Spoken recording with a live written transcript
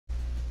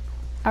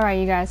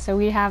Alright you guys, so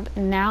we have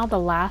now the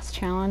last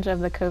challenge of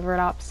the Covert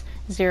Ops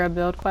 0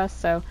 build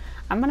quest, so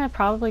I'm gonna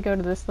probably go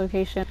to this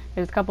location.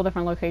 There's a couple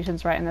different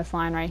locations right in this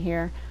line right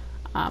here,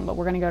 but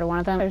we're gonna go to one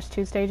of them. There's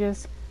 2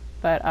 stages,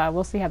 but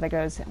we'll see how that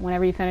goes.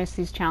 Whenever you finish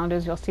these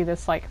challenges, you'll see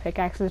this like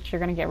pickaxe that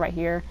you're gonna get right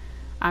here.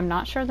 I'm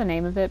not sure the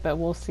name of it, but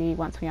we'll see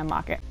once we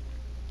unlock it.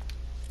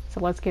 So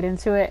let's get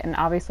into it, and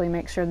obviously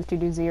make sure that you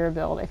do 0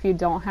 build. If you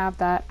don't have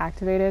that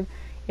activated,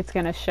 it's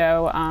gonna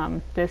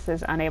show this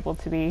is unable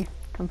to be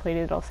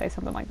completed. It'll say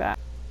something like that.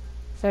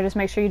 So just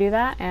make sure you do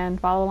that and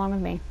follow along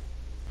with me.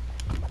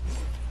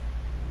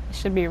 It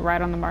should be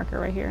right on the marker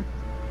right here.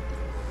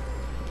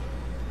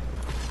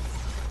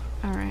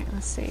 Alright,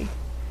 let's see.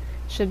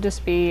 Should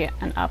just be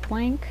an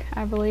uplink,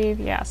 I believe.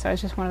 Yeah, so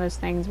it's just one of those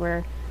things where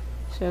it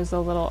shows a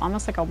little,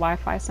 almost like a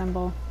Wi-Fi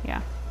symbol.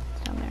 Yeah,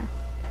 it's down there.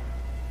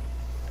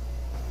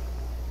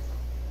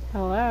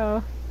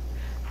 Hello.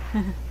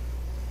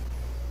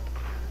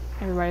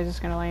 Everybody's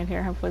just gonna land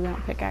here. Hopefully they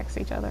don't pickaxe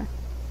each other.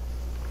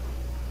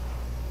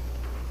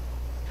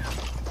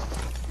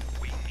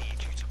 We need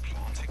you to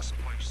plant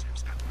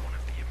explosives at one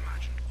of the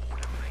imagined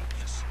order main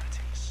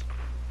facilities.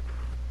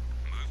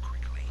 Move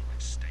quickly,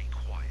 stay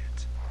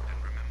quiet, and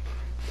remember,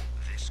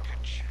 this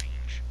could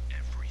change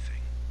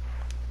everything.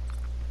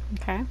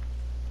 Okay.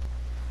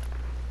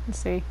 Let's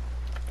see.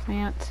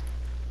 Plant.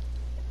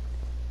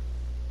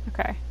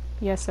 Okay.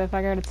 Yes, so if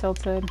I go to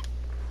tilted.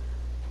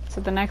 So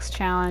the next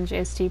challenge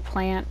is to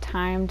plant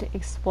timed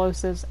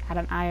explosives at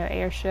an IO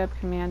airship,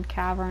 command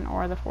cavern,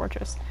 or the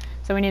fortress.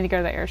 So we need to go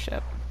to the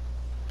airship.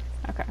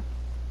 Okay.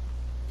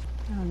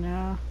 Oh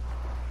no.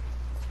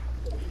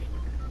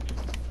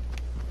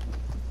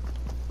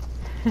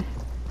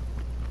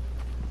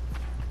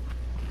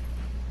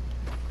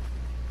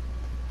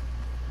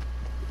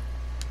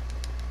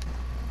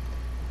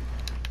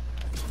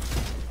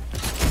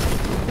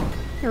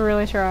 You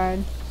really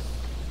tried.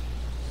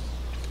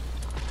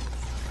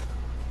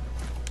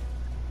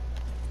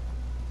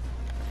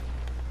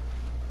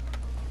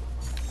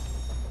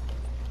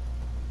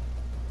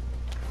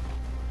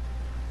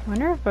 I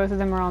wonder if both of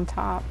them are on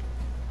top.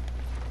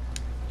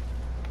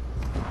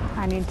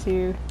 I need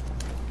to...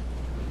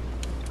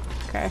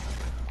 Okay.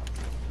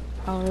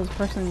 Oh, there's a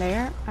person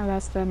there? Oh,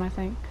 that's them, I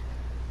think.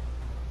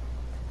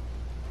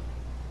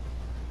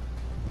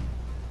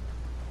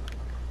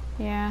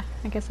 Yeah,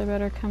 I guess I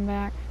better come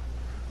back.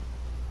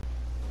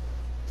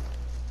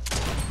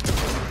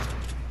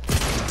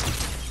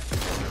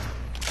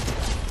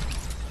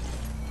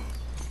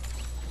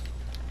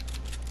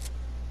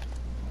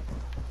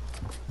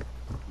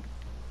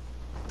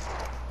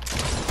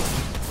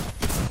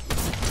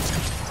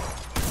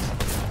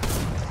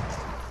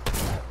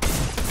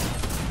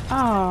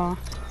 Oh.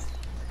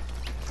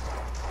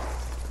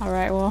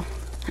 Alright, well,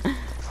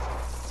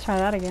 let's try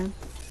that again.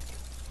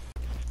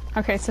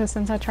 Okay, so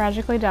since I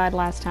tragically died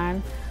last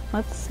time,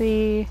 let's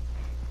see.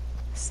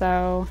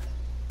 So,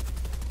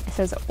 it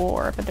says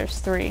ore, but there's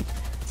 3.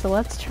 So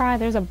let's try,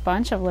 there's a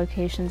bunch of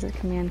locations at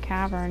Command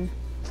Cavern,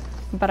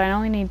 but I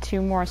only need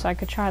 2 more, so I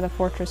could try the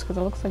fortress, because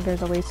it looks like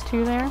there's at least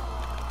 2 there.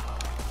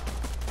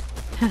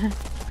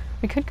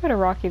 We could go to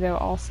Rocky, though,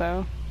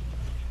 also.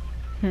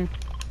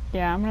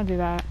 Yeah, I'm gonna do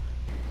that.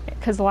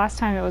 Because the last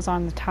time it was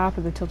on the top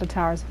of the Tilted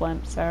Towers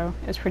blimp, so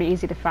it was pretty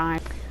easy to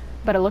find.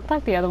 But it looked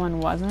like the other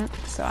one wasn't,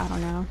 so I don't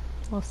know.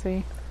 We'll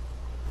see.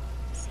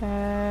 It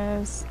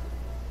says...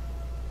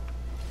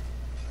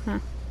 Huh.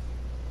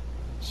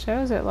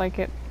 Shows it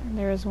like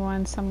there is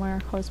one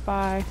somewhere close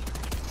by.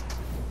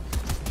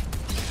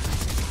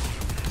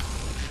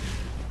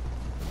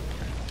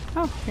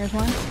 Oh, here's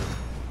one.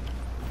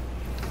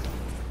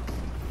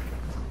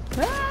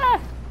 Ah!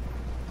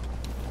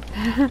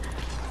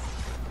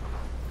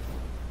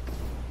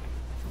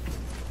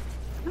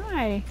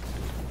 Hi.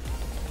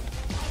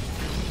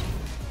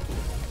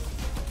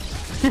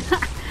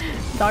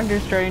 Doctor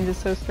Strange is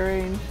so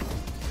strange.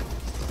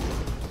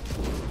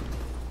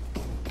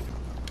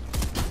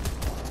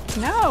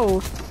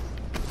 No!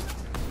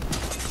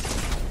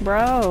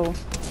 Bro.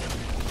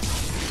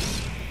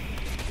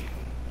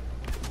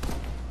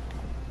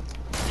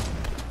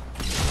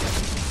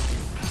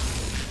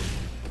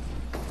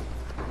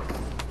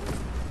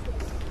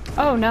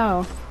 Oh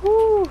no.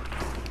 Woo!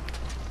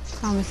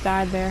 I almost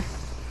died there.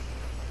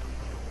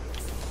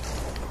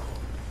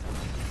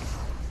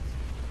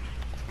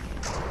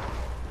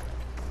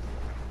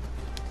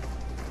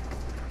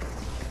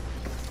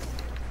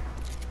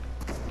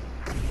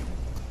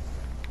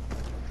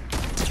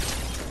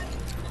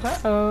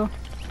 Uh-oh.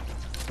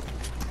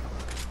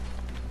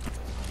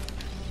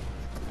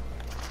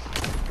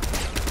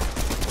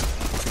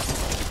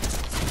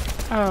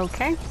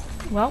 Okay.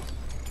 Well.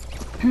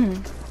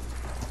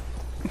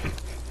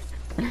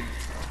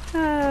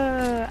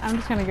 I'm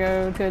just gonna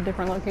go to a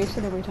different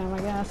location every time, I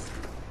guess.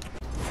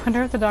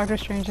 Wonder if the Doctor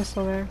Strange is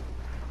still there.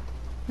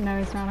 No,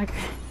 he's not.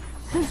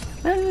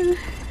 Okay.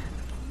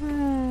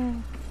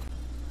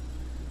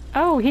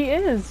 Oh, he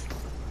is!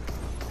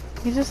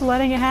 He's just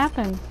letting it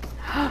happen.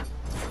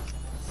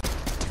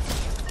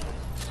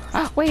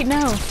 Oh, wait,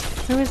 no!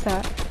 Who is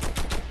that?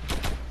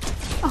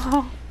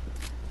 Oh,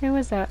 who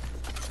was that?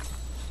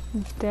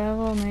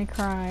 Devil May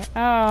Cry.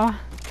 Oh.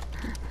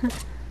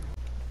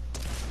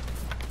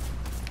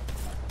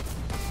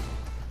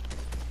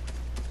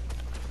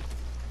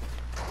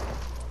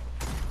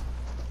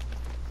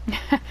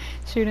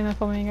 Shooting the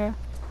flamingo.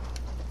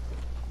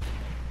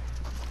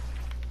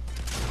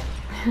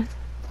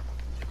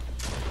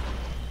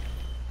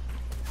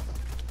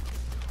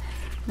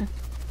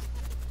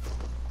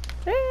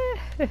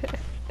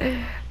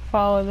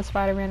 Follow the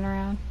Spider-Man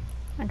around.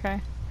 Okay.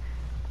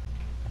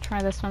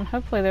 Try this one.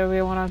 Hopefully there will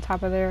be one on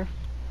top of there.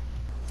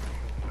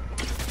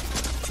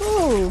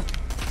 Ooh!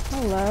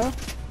 Hello.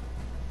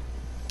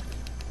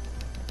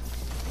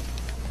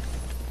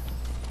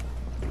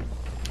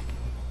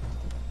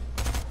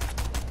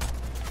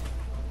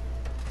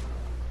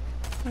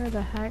 Where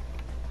the heck?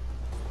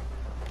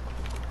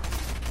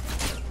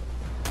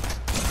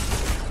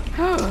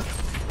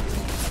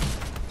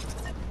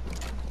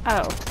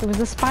 Oh, it was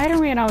the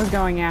Spider-Man I was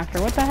going after.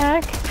 What the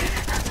heck?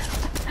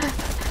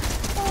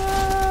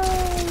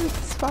 Oh,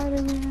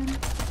 Spider-Man.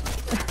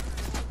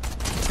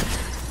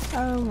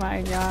 Oh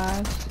my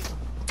gosh.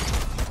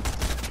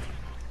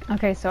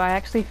 Okay, so I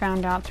actually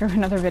found out through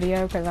another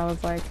video because I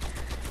was like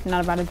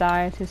not about to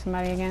die to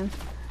somebody again.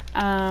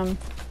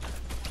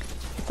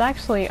 It's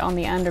actually on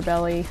the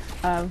underbelly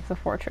of the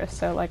fortress,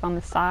 so like on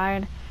the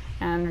side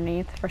and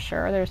underneath for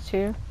sure. There's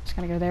two. Just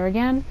gonna go there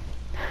again.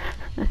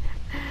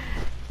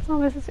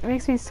 Oh, it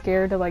makes me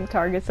scared to like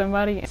target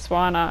somebody.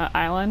 Swan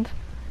Island.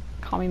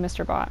 Call me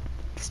Mr. Bot.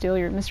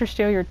 Mr.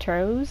 Steal Your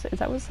Toes? Is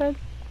that what it said?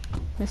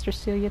 Mr.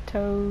 Steal Your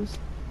Toes.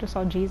 Just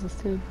saw Jesus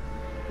too.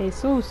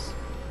 Jesus.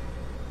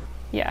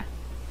 Yeah.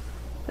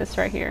 This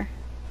right here.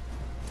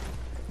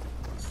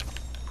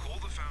 Call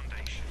the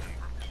Foundation and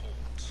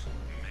report.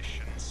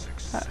 Mission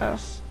success. Uh-oh.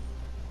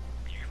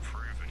 You've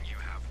proven you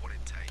have what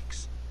it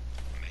takes.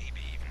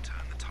 Maybe even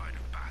turn the tide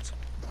of battle.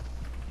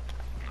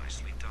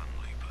 Nicely done,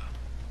 Looper.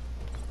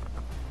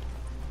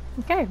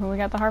 Okay, well we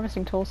got the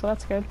harvesting tool, so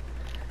that's good.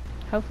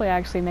 Hopefully I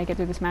actually make it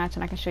through this match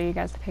and I can show you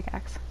guys the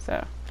pickaxe.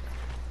 So,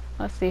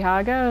 let's see how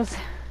it goes.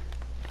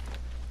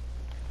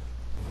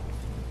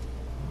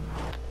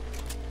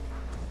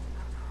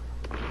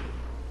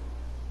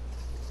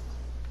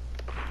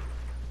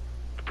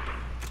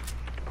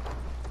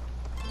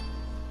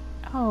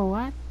 Oh,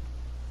 what?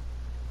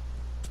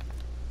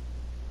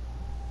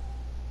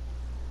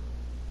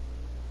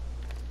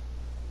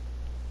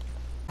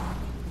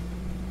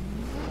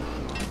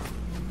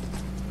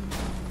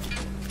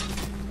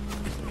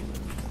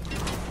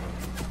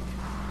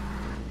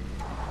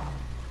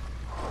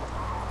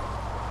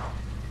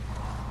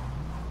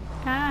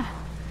 Ah,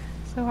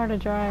 so hard to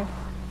drive.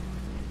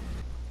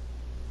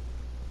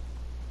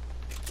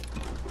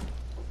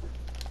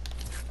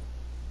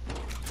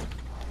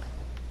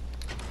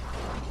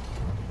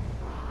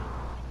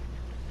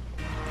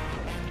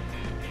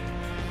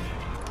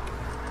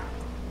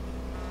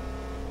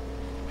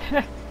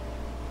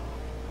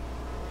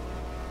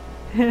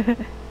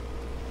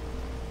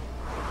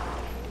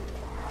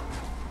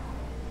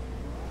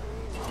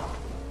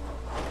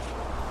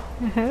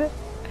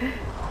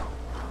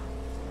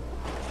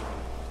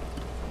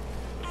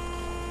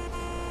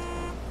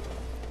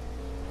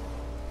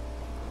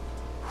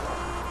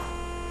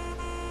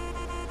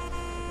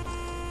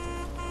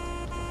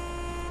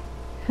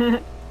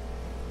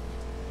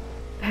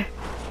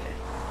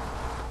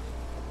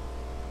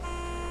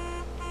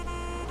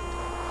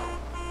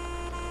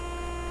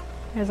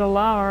 There's a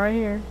llama right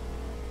here.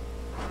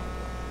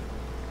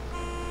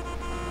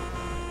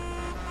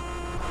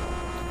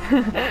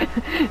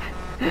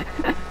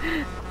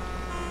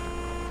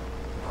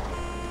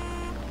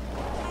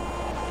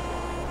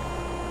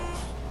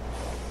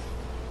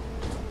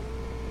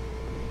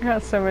 I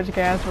got so much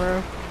gas,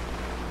 bro.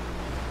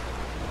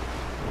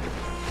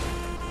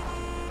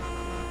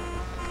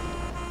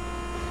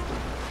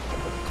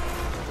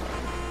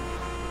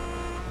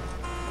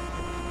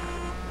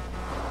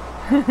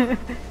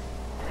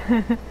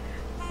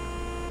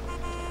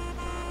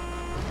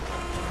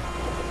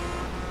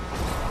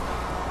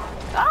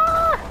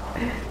 Ah!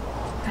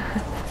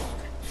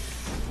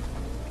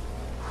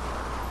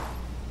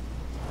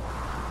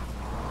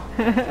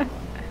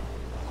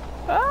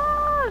 Ah!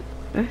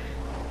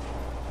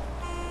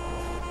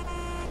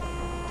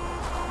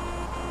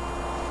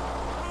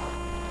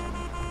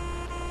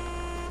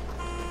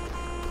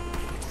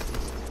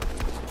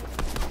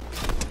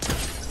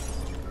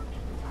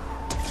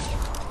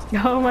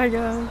 Oh my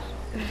gosh.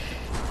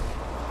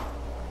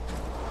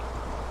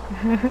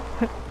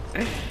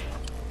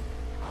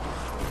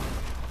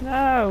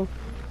 No.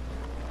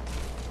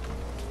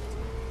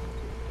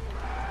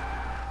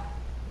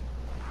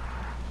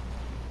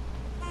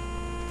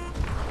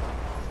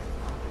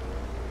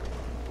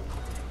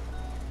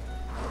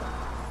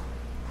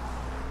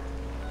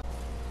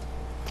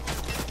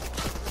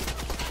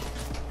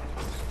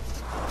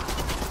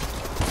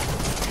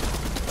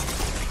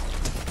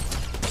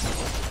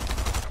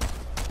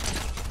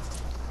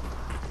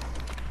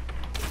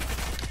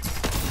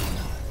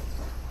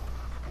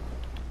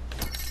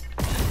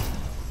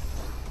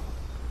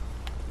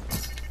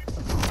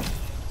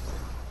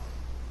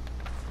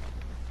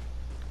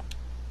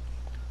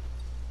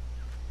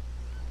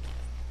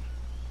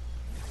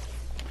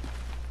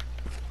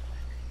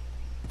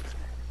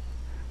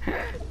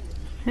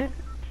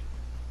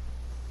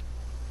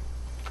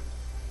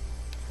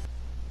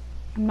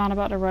 I'm not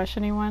about to rush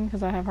anyone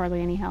because I have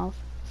hardly any health,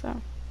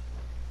 so.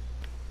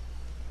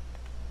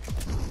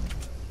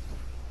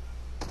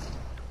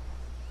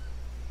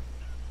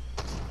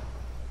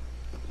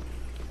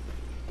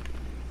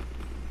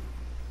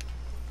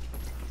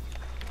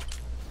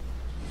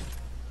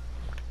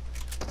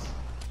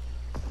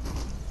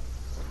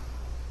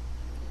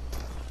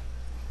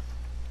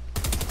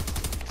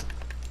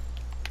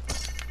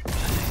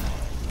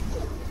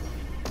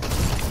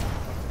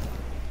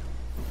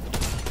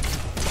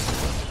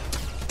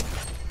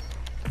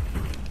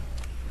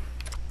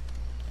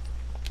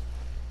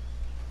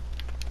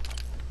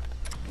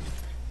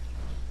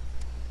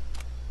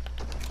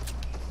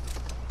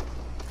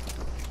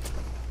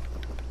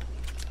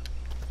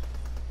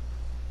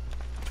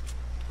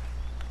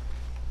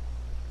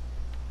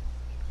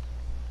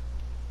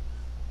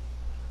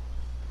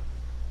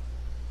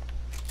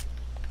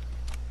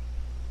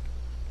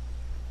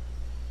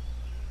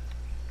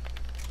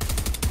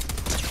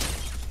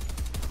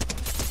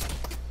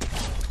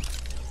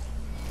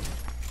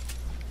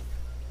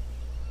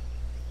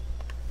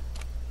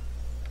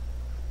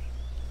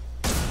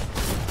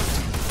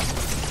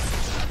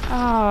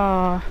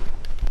 Oh,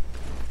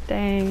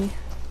 dang.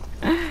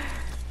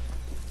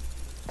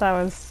 That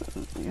was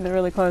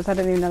really close. I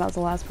didn't even know that was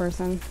the last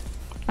person.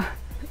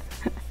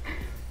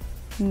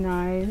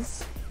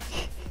 Nice.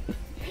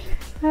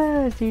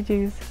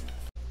 GG's.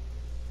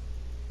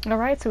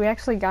 Alright, so we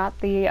actually got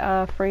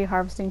the free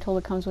harvesting tool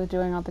that comes with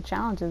doing all the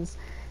challenges.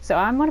 So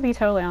I'm going to be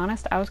totally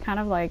honest, I was kind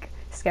of like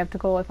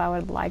skeptical if I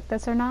would like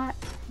this or not,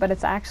 but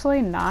it's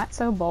actually not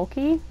so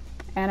bulky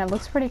and it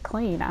looks pretty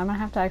clean. I'm going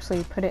to have to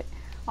actually put it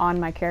on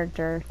my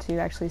character to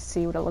actually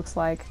see what it looks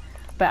like.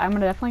 But I'm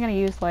definitely going to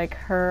use like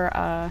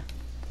her,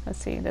 let's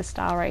see, this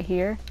style right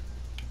here.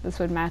 This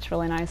would match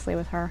really nicely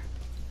with her.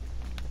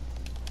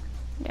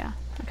 Yeah,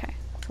 okay.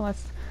 So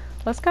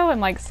let's go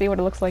and like see what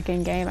it looks like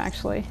in game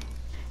actually.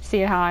 See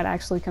how it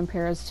actually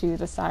compares to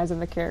the size of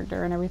the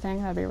character and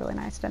everything. That'd be really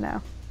nice to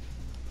know.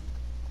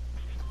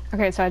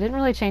 Okay, so I didn't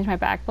really change my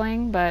back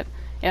bling, but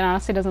it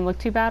honestly doesn't look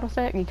too bad with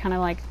it. You kind of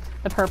like,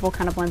 the purple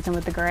kind of blends in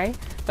with the gray.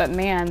 But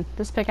man,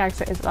 this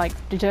pickaxe is like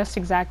just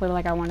exactly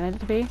like I wanted it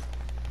to be.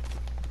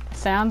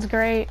 Sounds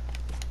great.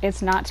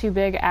 It's not too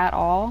big at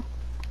all.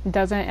 It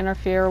doesn't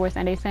interfere with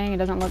anything. It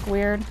doesn't look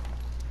weird.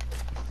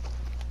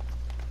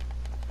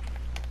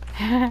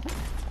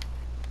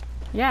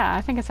 Yeah,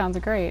 I think it sounds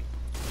great.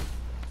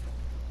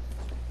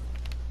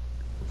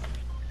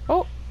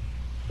 Oh,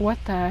 what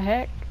the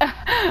heck?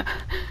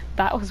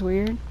 That was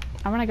weird.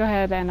 I'm gonna go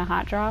ahead and a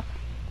hot drop.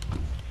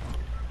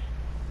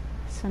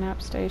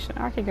 Synapse station.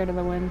 Or I could go to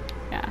the wind.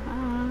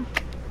 Yeah.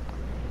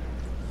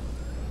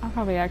 I'll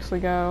probably actually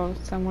go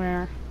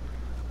somewhere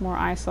more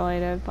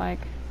isolated, like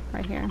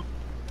right here.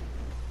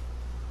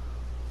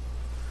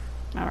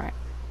 Alright.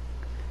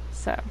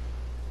 So.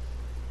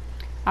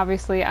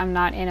 Obviously, I'm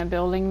not in a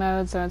building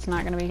mode, so it's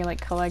not going to be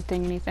like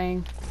collecting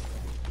anything.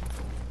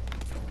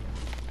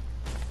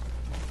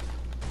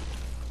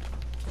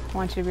 I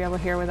want you to be able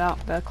to hear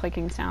without the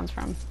clicking sounds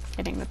from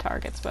hitting the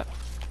targets, but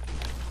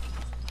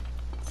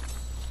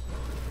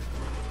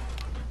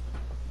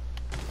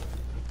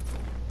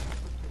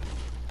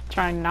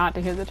trying not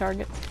to hit the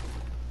targets.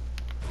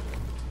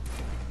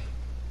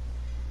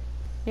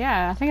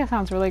 Yeah, I think it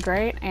sounds really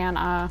great, and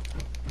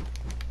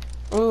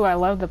ooh, I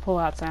love the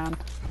pull-out sound.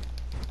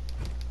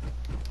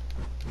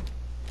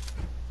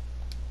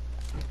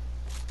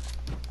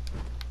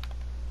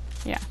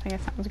 Yeah, I think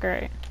it sounds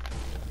great.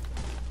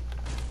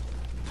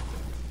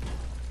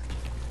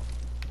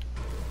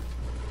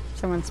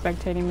 Someone's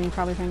spectating me,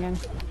 probably thinking.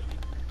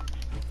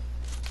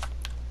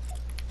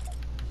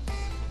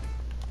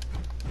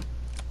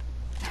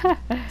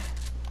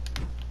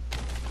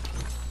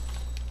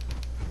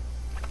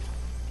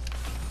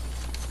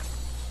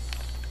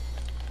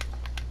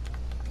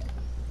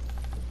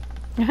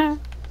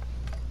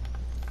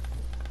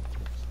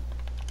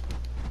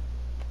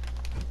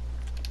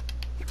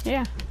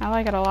 Yeah, I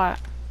like it a lot.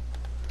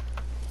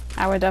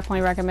 I would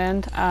definitely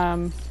recommend.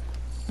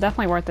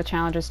 Definitely worth the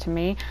challenges to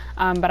me.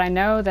 But I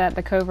know that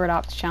the Covert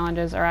Ops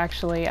challenges are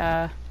actually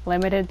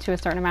limited to a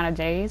certain amount of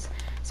days.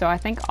 So I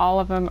think all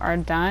of them are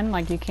done.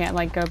 Like you can't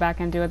like go back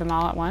and do them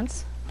all at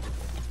once.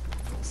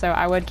 So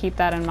I would keep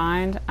that in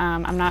mind.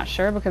 I'm not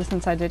sure because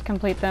since I did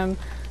complete them,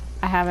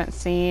 I haven't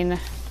seen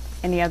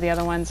any of the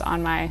other ones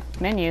on my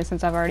menu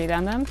since I've already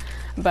done them.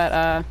 But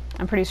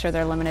I'm pretty sure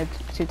they're limited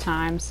to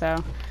time.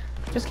 So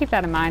just keep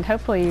that in mind.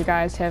 Hopefully you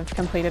guys have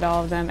completed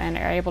all of them and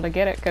are able to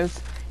get it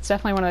because it's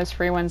definitely one of those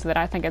free ones that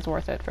I think is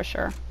worth it for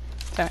sure.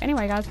 So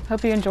anyway guys,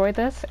 hope you enjoyed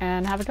this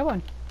and have a good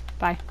one.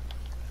 Bye.